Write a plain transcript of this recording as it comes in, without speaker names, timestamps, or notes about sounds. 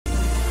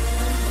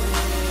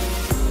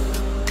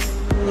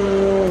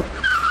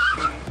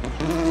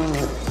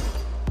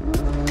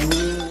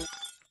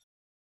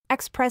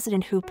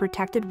ex-president who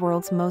protected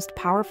world's most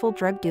powerful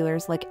drug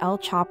dealers like El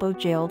Chapo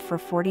jailed for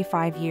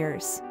 45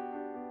 years.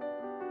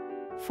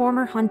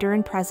 Former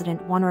Honduran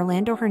President Juan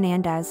Orlando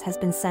Hernandez has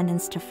been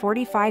sentenced to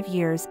 45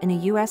 years in a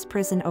U.S.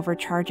 prison over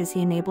charges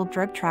he enabled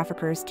drug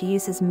traffickers to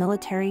use his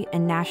military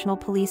and national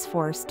police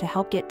force to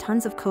help get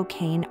tons of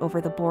cocaine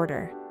over the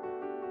border.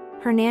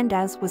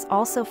 Hernandez was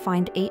also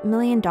fined $8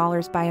 million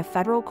by a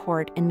federal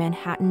court in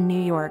Manhattan,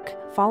 New York,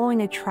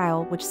 following a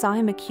trial which saw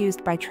him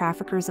accused by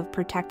traffickers of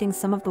protecting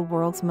some of the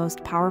world's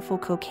most powerful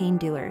cocaine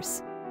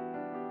dealers.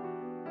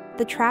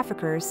 The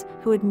traffickers,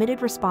 who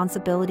admitted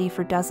responsibility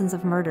for dozens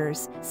of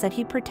murders, said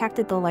he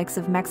protected the likes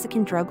of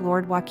Mexican drug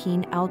lord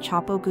Joaquin El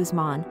Chapo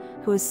Guzman,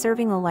 who is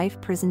serving a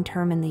life prison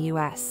term in the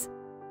U.S.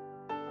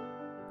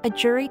 A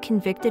jury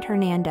convicted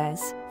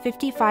Hernandez,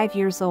 55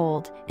 years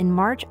old, in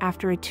March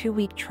after a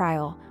 2-week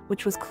trial,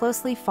 which was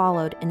closely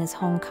followed in his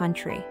home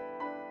country.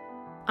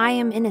 "I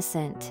am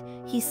innocent,"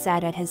 he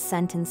said at his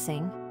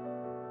sentencing.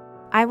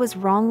 "I was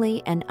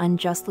wrongly and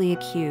unjustly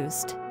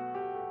accused."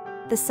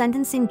 The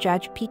sentencing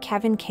judge P.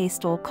 Kevin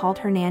Castell called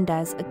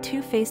Hernandez a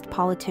two-faced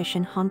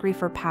politician hungry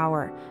for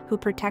power, who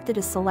protected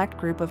a select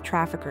group of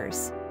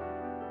traffickers.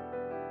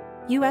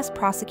 U.S.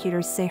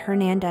 prosecutors say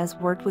Hernandez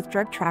worked with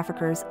drug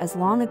traffickers as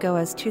long ago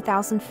as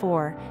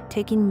 2004,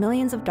 taking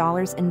millions of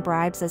dollars in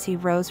bribes as he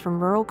rose from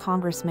rural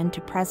congressman to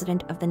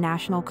president of the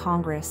National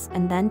Congress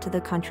and then to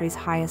the country's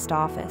highest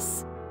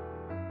office.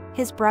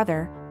 His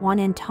brother, Juan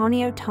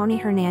Antonio "Tony"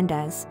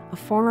 Hernandez, a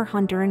former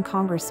Honduran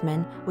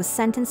congressman, was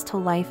sentenced to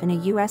life in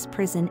a U.S.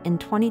 prison in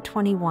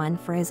 2021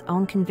 for his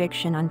own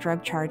conviction on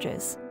drug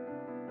charges.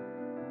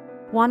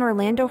 Juan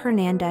Orlando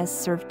Hernandez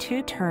served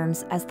 2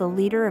 terms as the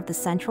leader of the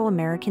Central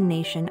American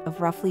nation of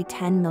roughly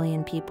 10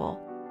 million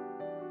people.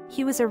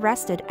 He was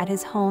arrested at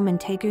his home in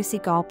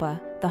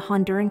Tegucigalpa, the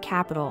Honduran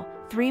capital,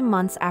 3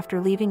 months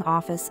after leaving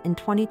office in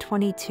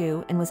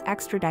 2022 and was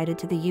extradited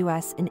to the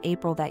U.S. in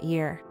April that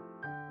year.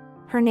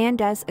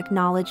 Hernandez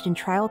acknowledged in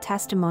trial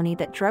testimony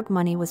that drug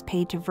money was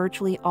paid to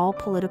virtually all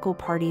political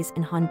parties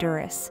in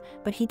Honduras,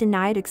 but he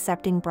denied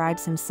accepting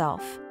bribes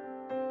himself.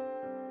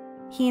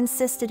 He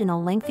insisted in a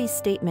lengthy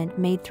statement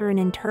made through an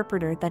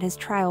interpreter that his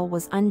trial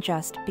was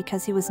unjust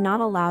because he was not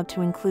allowed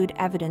to include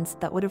evidence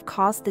that would have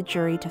caused the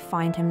jury to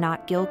find him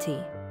not guilty.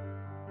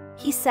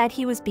 He said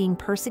he was being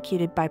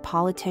persecuted by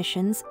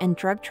politicians and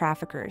drug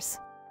traffickers.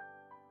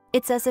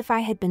 "It's as if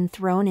I had been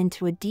thrown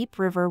into a deep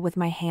river with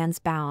my hands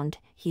bound,"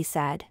 he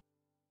said.